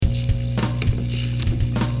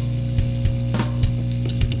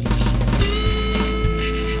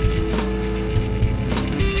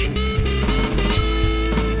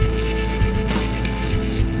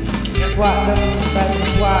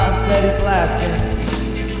why I'm steady blasting.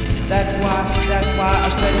 That's why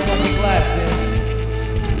I'm steady fucking blasting.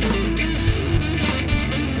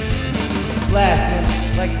 Blasting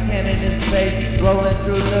like a cannon in space, rolling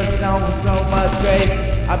through the snow with so much grace.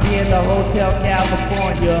 I be in the Hotel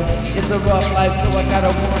California. It's a rough life, so I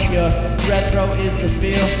gotta warn ya. Retro is the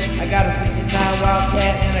feel. I got a 69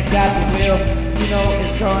 Wildcat and I got the wheel. You know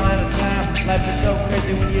it's growing out of time. Life is so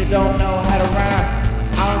crazy when you don't know how to rhyme.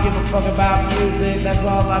 I don't give a fuck about music. That's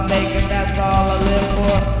all I make and that's all I live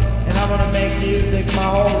for. And I'm gonna make music my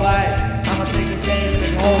whole life. I'ma take the same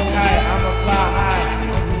and whole kite. I'ma fly high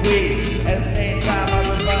on some weed. At the same time, I've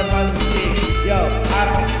been buzzed by the weed. Yo, I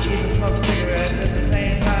don't even smoke cigarettes. At the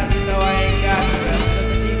same time, you know I ain't got the rest.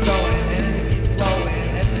 Cause I keep going and it keep flowing.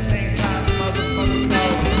 At the same time, the motherfuckers know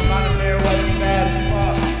my Meriwether's bad as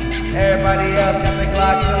fuck. Everybody else got the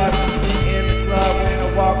Glock tucked in the club when I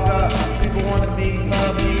walk up. People wanna meet,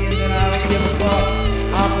 love me, and then I don't give a fuck.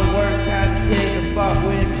 I'm the worst kind of kid to fuck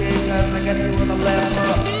with, kid, cause I got you on the left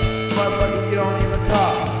hook. Motherfucker, you don't even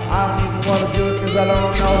talk. I don't even wanna do it cause I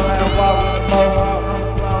don't know how to walk with a mohawk on the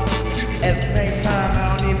floor. At the same time, I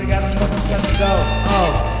don't even gotta fucking shut the door.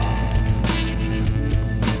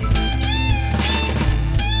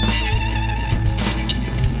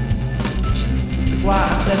 That's why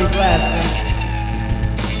I'm steady blasting.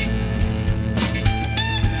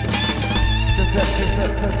 Steady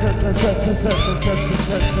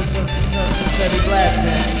blasting.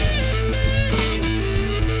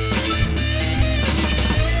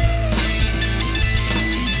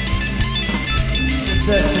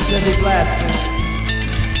 Steady blasting.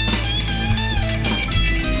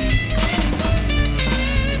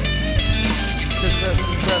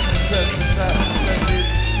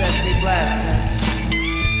 Steady blasting.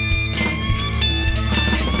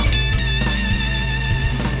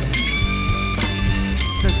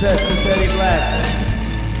 Steady blasting.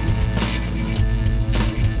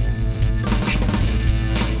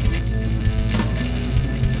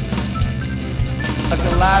 A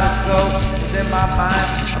kaleidoscope is in my mind.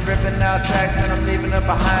 I'm ripping out tracks and I'm leaving them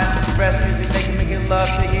behind. Fresh music making love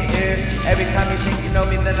to your ears. Every time you think you know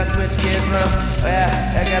me, then I switch gears. Oh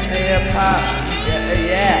yeah, I got the hip hop.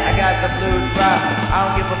 Yeah, I got the blues rock. I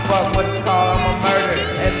don't give a fuck what it's called, I'm a murder.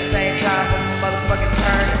 At the same time, I'm a motherfucking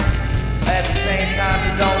turner. At the same time,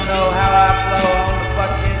 you don't know how I flow on the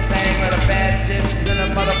fucking thing. Or the bad gypsies in the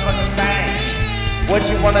motherfucking thing. What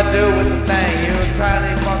you wanna do with the thing? You trying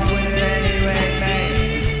to fuck with it and you ain't main.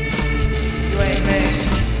 You ain't main.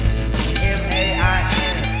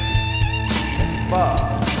 M-A-I-N. It's fuck.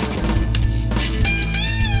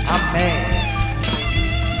 I'm main.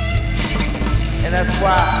 And that's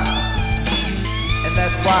why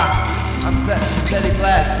I'm steady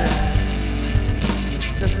blasting.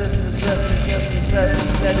 Steady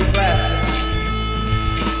blasting.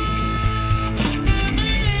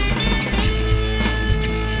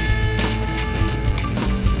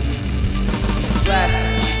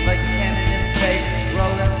 Blasting like a cannon in space,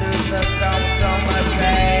 rolling through the snow with so much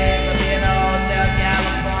grace. I'm in a Hotel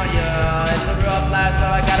California. It's a rough life, so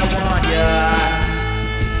I gotta warn ya.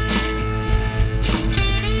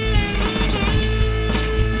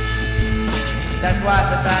 That's why I'm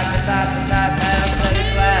steady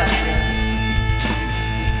blasting.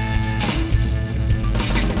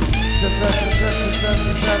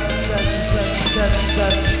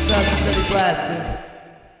 Steady blasting.